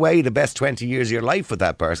gave away the best 20 years of your life with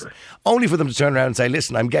that person, only for them to turn around and say,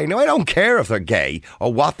 listen, I'm gay. Now, I don't care if they're gay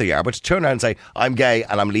or what they are, but to turn around and say, I'm gay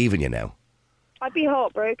and I'm leaving you now. I'd be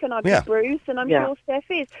heartbroken, I'd be bruised, and I'm sure Steph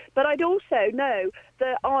is. But I'd also know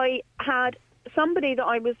that I had somebody that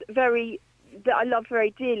I was very that I love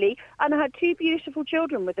very dearly, and I had 2 beautiful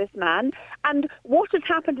children with this man, and what has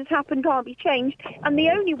happened, can't be changed, and the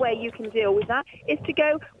only way you can deal with that is to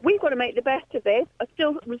go, we've got to make the best of this. I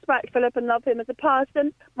still respect Philip and love him as a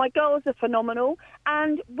person. My girls are phenomenal,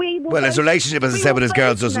 and we will... Well, his relationship, as I said, with his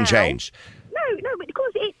girls doesn't change. No, of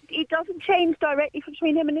course it doesn't change directly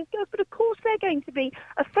between him and his girls, but of course they're going to be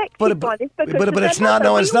affected by this. But it's not.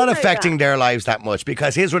 No, it's not affecting their lives that much,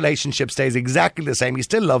 because his relationship stays exactly the same. He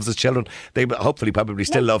still loves his children. They hopefully probably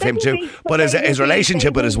still love him too. But his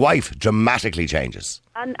relationship with his wife dramatically changes.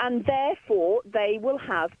 And therefore they will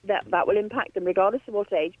have that will impact them regardless of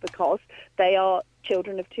what age, because they are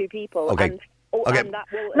children of 2 people. Okay. Okay. And that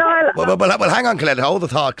will well, hang on, Colette. Hold the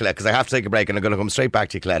thought, Colette, because I have to take a break, and I'm going to come straight back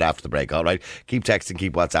to you, Colette, after the break. All right? Keep texting,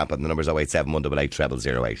 keep WhatsApping. The number's 087 188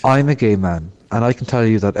 0008. I'm a gay man, and I can tell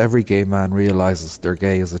you that every gay man realises they're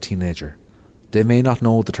gay as a teenager. They may not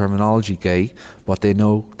know the terminology gay, but they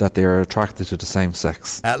know that they are attracted to the same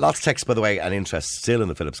sex. Lots of text, by the way, and interest still in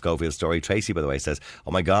the Philip Schofield story. Tracy, by the way, says,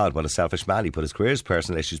 oh my God, what a selfish man. He put his career, his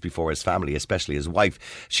personal issues before his family, especially his wife.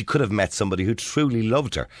 She could have met somebody who truly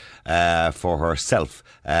loved her for herself,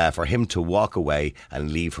 for him to walk away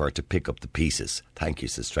and leave her to pick up the pieces. Thank you,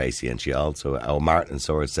 says Tracy. And she also, Martin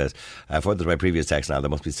Sword says, further to my previous text now, there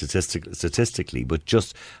must be statistically, but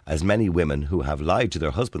just as many women who have lied to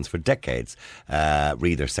their husbands for decades,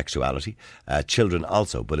 read their sexuality, children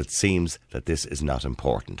also, but it seems that this is not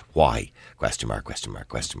important. Why? Question mark.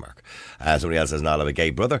 Somebody else says, no, I have a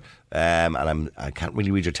gay brother, and I can't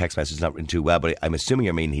really read your text message, it's not written too well, but I'm assuming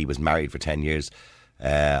you mean he was married for 10 years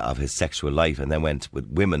of his sexual life and then went with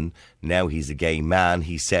women. Now he's a gay man,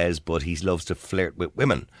 he says, but he loves to flirt with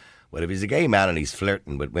women. Well, if he's a gay man and he's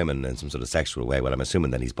flirting with women in some sort of sexual way, well, I'm assuming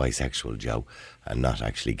then he's bisexual, Joe, and not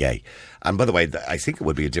actually gay. And by the way, I think it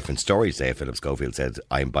would be a different story, say, if Philip Schofield said,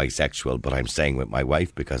 I'm bisexual, but I'm staying with my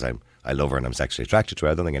wife because I love her and I'm sexually attracted to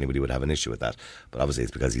her. I don't think anybody would have an issue with that. But obviously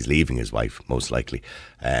it's because he's leaving his wife, most likely,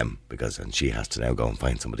 and she has to now go and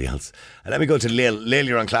find somebody else. And let me go to Lil. Lil,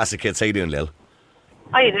 you're on Classic Hits. How you doing, Lil?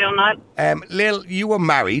 How you doing, Niall? Lil, you were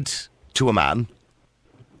married to a man.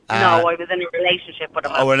 No, I was in a relationship with a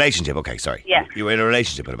man. Oh, relationship. Okay, sorry. Yeah. You were in a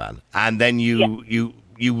relationship with a man, and then you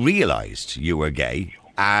realised you were gay,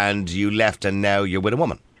 and you left, and now you're with a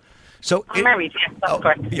woman. So I'm married. Yes, that's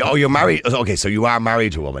correct. Oh, you're married. Okay, so you are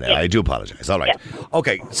married to a woman now. Yeah. I do apologise. All right. Yeah.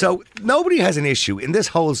 Okay, so nobody has an issue in this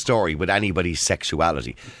whole story with anybody's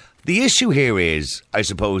sexuality. The issue here is, I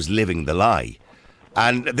suppose, living the lie,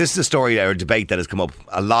 and this is a story or a debate that has come up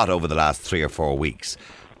a lot over the last 3 or 4 weeks.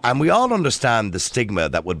 And we all understand the stigma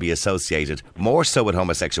that would be associated more so with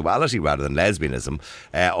homosexuality rather than lesbianism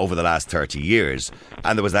over the last 30 years.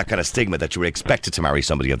 And there was that kind of stigma that you were expected to marry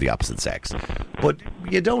somebody of the opposite sex. But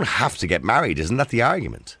you don't have to get married, isn't that the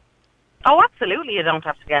argument? Oh, absolutely, you don't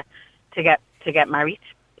have to get married.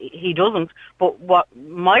 He doesn't. But what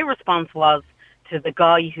my response was to the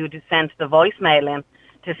guy who sent the voicemail in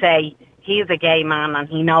to say he's a gay man and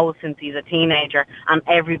he knows since he's a teenager and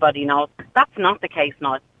everybody knows. That's not the case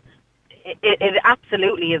now. It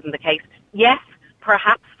absolutely isn't the case. Yes,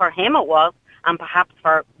 perhaps for him it was, and perhaps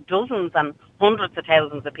for dozens and hundreds of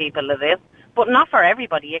thousands of people it is, but not for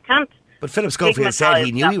everybody. You can't. But Philip Schofield said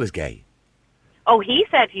he knew he was gay. Oh, he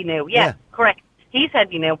said he knew. Yeah, correct. He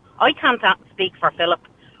said he knew. I can't speak for Philip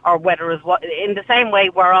or whether his wife. In the same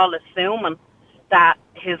way, we're all assuming that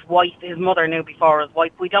his mother knew before his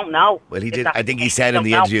wife. We don't know. Well, he did. I think he said in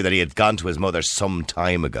the interview that he had gone to his mother some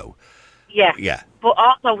time ago. Yeah. Yeah. But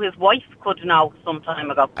also his wife could know some time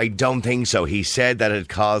ago. I don't think so. He said that it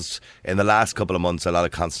caused, in the last couple of months, a lot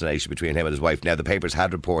of consternation between him and his wife. Now, the papers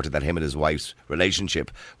had reported that him and his wife's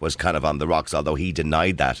relationship was kind of on the rocks, although he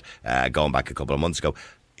denied that going back a couple of months ago.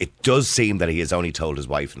 It does seem that he has only told his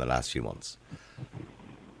wife in the last few months.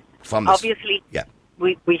 Obviously, yeah.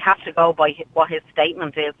 We have to go by what his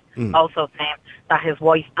statement is, also saying that his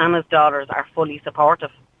wife and his daughters are fully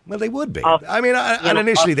supportive. Well, they would be. And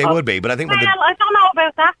initially they would be, but I think I don't know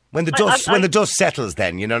about that. When the dust settles,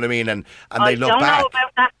 then you know what I mean, and they look back. I don't know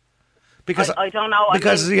about that. Because I don't know.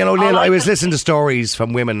 Because Lil, I was listening to stories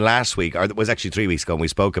from women last week, or it was actually 3 weeks ago, and we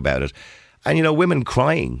spoke about it, and women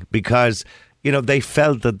crying because they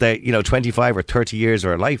felt that 25 or 30 years of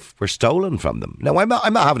their life were stolen from them. Now, I'm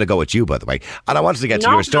not having a go at you, by the way, and I wanted to get to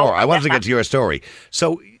your story. I wanted to get to your story.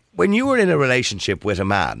 So, when you were in a relationship with a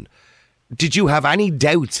man, did you have any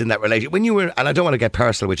doubts in that relationship? When you were, and I don't want to get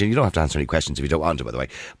personal with you, and you don't have to answer any questions if you don't want to, by the way,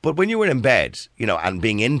 but when you were in bed, and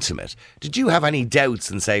being intimate, did you have any doubts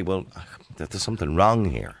and say, well, there's something wrong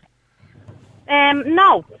here?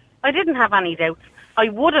 No, I didn't have any doubts. I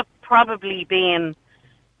would have probably been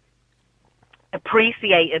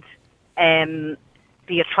appreciated the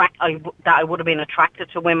that I would have been attracted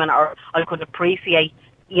to women, or I could appreciate,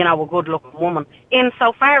 you know, a good-looking woman.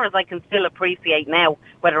 Insofar as I can still appreciate now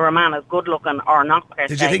whether a man is good-looking or not.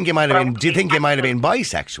 Did you think you might have been? Do you think you might have been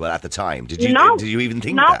bisexual at the time? Did you? No. Did you even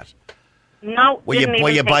think No. that? No. Were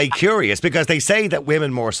you bi-curious? Because they say that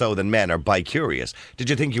women more so than men are bi-curious. Did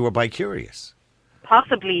you think you were bi-curious?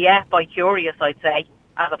 Possibly, yeah, bi-curious, I'd say,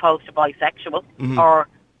 as opposed to bisexual, or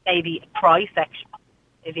maybe trisexual,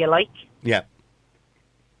 if you like. Yeah.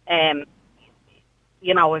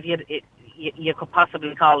 You know, if you could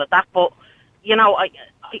possibly call it that, but you know,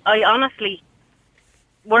 I honestly,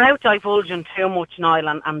 without divulging too much,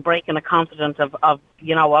 Niall, and breaking the confidence of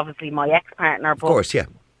you know, obviously my ex-partner. But, of course, yeah.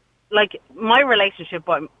 Like, my relationship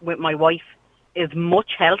with my wife is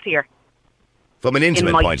much healthier. From an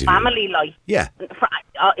intimate point of view. In my family life. Yeah.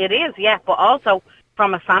 It is, yeah, but also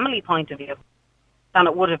from a family point of view than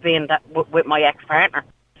it would have been that with my ex-partner.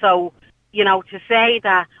 So, you know, to say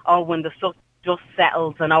that, oh, when the dust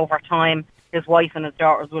settles and over time his wife and his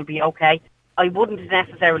daughters will be okay, I wouldn't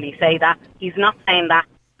necessarily say that. He's not saying that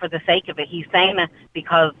for the sake of it. He's saying it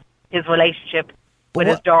because his relationship with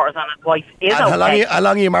his daughters and his wife is and okay. How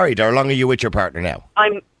long are you married, or how long are you with your partner now?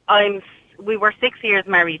 We were 6 years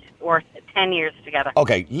married, or 10 years together.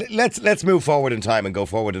 Okay, let's move forward in time and go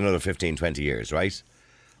forward another 15, 20 years, right?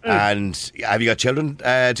 And have you got children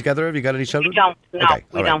together? Have you got any children? We don't. No, okay,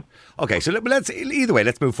 we don't. Okay, so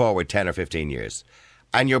let's move forward 10 or 15 years.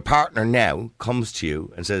 And your partner now comes to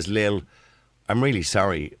you and says, Lil, I'm really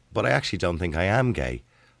sorry, but I actually don't think I am gay.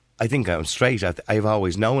 I think I'm straight. I've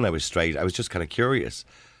always known I was straight. I was just kind of curious.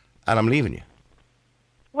 And I'm leaving you.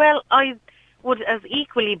 Well, I would as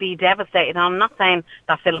equally be devastated. I'm not saying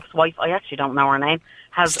that Philip's wife, I actually don't know her name,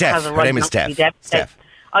 has a right her name is not to be Steph. devastated. Steph.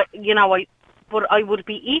 But I would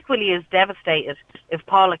be equally as devastated if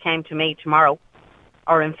Paula came to me tomorrow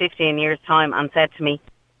or in 15 years' time and said to me,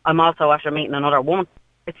 I'm also after meeting another woman.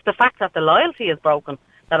 It's the fact that the loyalty is broken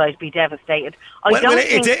that I'd be devastated.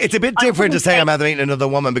 It's a bit different to say I'm after meeting another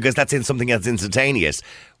woman, because that's in something that's instantaneous.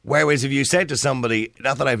 Whereas if you said to somebody,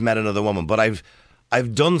 not that I've met another woman, but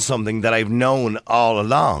I've done something that I've known all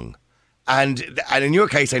along. And in your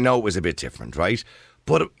case, I know it was a bit different, right?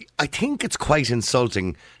 But I think it's quite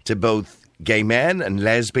insulting to both gay men and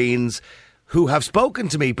lesbians who have spoken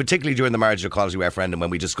to me, particularly during the marriage equality referendum when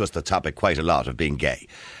we discussed the topic quite a lot of being gay.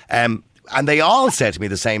 And they all said to me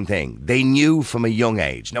the same thing. They knew from a young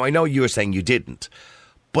age. Now, I know you're saying you didn't.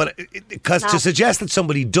 But because to suggest that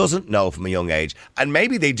somebody doesn't know from a young age, and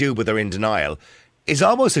maybe they do but they're in denial, is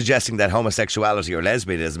almost suggesting that homosexuality or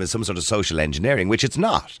lesbianism is some sort of social engineering, which it's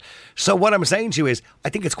not. So what I'm saying to you is, I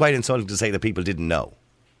think it's quite insulting to say that people didn't know.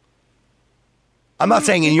 I'm not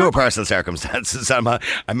saying in your personal circumstances,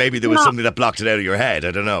 and maybe there was something that blocked it out of your head.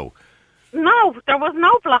 I don't know. No, there was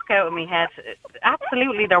no block out of my head.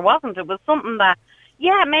 Absolutely there wasn't. It was something that,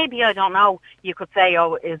 yeah, maybe, I don't know, you could say,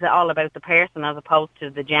 oh, is it all about the person as opposed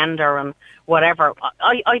to the gender and whatever.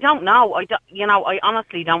 I don't know. I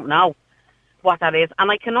honestly don't know what that is.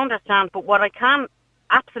 And I can understand, but what I can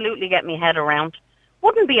absolutely get my head around,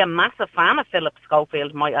 wouldn't be a massive fan of Philip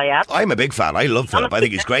Schofield, might I add. I'm a big fan. I love Philip. I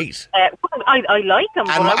think he's great. I like him.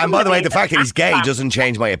 And by the way, the fact that he's gay doesn't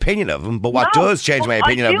change my opinion of him. But what does change my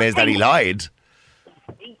opinion of him is that he lied.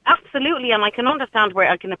 Absolutely, and I can understand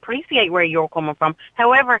I can appreciate where you're coming from.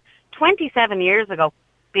 However, 27 years ago,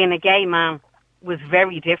 being a gay man was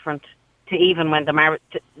very different to even when the marriage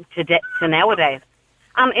to nowadays.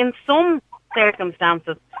 And in some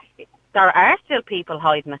circumstances, there are still people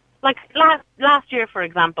hiding it. Like last year, for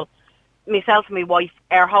example, myself and my wife,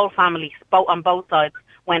 our whole family, on both sides,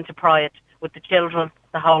 went to Pride with the children,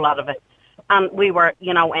 the whole lot of it. And we were,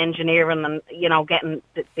 engineering and, getting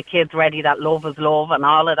the kids ready that love is love and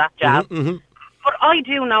all of that jazz. Mm-hmm. But I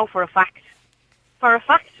do know for a fact,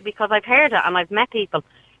 because I've heard it and I've met people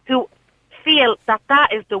who feel that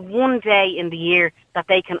is the one day in the year that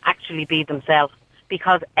they can actually be themselves.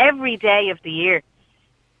 Because every day of the year,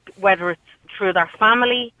 whether it's through their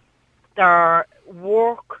family, their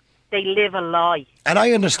work, they live a lie. And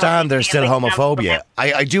I understand there's still homophobia.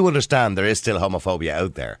 I do understand there is still homophobia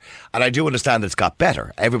out there. And I do understand it's got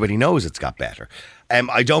better. Everybody knows it's got better.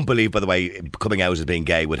 I don't believe, by the way, coming out as being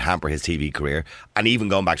gay would hamper his TV career. And even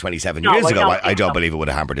going back 27 years ago, I don't believe it would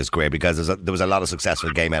have hampered his career, because there was a lot of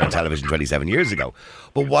successful gay men on television 27 years ago.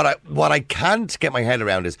 But what I can't get my head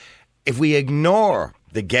around is, if we ignore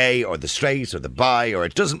the gay or the straight or the bi, or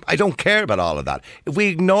I don't care about all of that. If we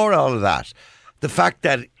ignore all of that, the fact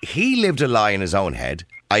that he lived a lie in his own head,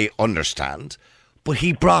 I understand, but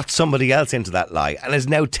he brought somebody else into that lie and has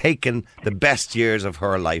now taken the best years of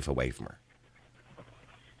her life away from her.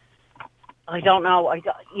 I don't know.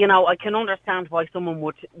 I can understand why someone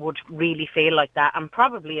would really feel like that, and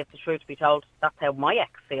probably, if the truth be told, that's how my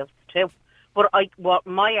ex feels too. But what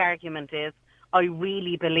my argument is, I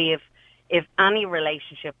really believe if any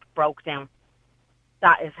relationship broke down,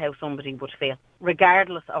 that is how somebody would feel,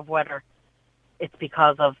 regardless of whether it's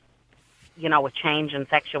because of, a change in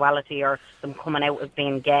sexuality or them coming out as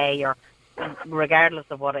being gay, or regardless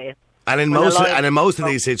of what it is. And in most of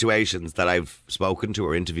these situations that I've spoken to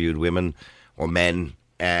or interviewed women or men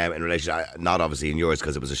in relation, not obviously in yours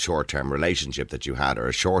because it was a short-term relationship that you had, or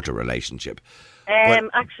a shorter relationship.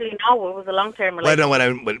 Actually, no, it was a long-term relationship.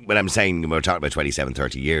 Well, no, when I'm saying we're talking about 27,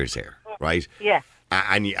 30 years here, right? Yeah.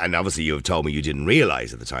 And obviously you have told me you didn't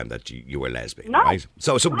realise at the time that you were lesbian, no. right?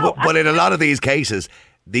 But in a lot of these cases,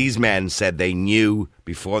 these men said they knew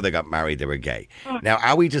before they got married they were gay. Now,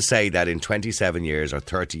 are we to say that in 27 years or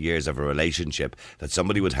 30 years of a relationship that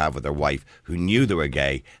somebody would have with their wife who knew they were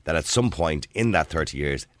gay, that at some point in that 30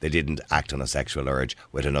 years they didn't act on a sexual urge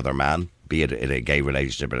with another man, be it in a gay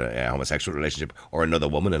relationship, a homosexual relationship, or another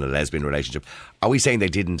woman in a lesbian relationship? Are we saying they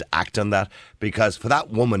didn't act on that? Because for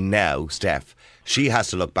that woman now, Steph, she has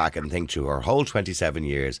to look back and think through her whole 27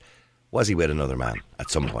 years, was he with another man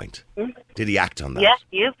at some point? Did he act on that? Yes,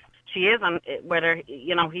 he is. She is, and whether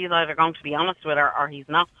he's either going to be honest with her or he's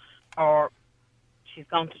not, or she's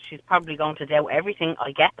probably going to doubt everything.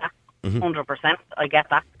 I get that, 100%. I get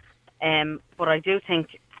that, but I do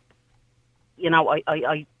think,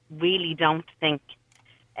 I really don't think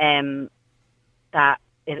that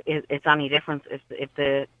it's any difference if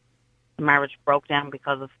the marriage broke down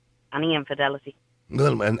because of any infidelity.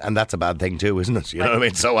 Well, and that's a bad thing too, isn't it? You know what I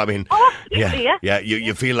mean? So, I mean, yeah.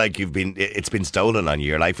 You feel like it's been stolen on you.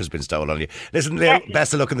 Your life has been stolen on you. Listen,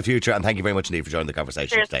 best of luck in the future, and thank you very much indeed for joining the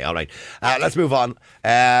conversation today. All right, let's move on.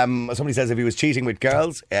 Somebody says if he was cheating with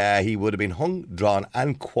girls, he would have been hung, drawn,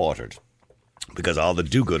 and quartered, because all the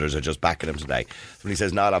do-gooders are just backing him today. Somebody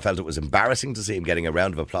says, I felt it was embarrassing to see him getting a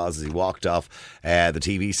round of applause as he walked off the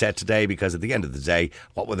TV set today, because at the end of the day,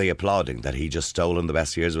 what were they applauding? That he just stolen the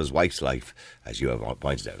best years of his wife's life, as you have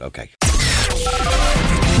pointed out. Okay.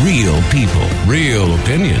 Real people, real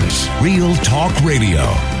opinions, real talk radio.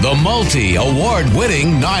 The multi-award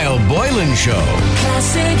winning Niall Boylan Show.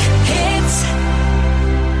 Classic hits.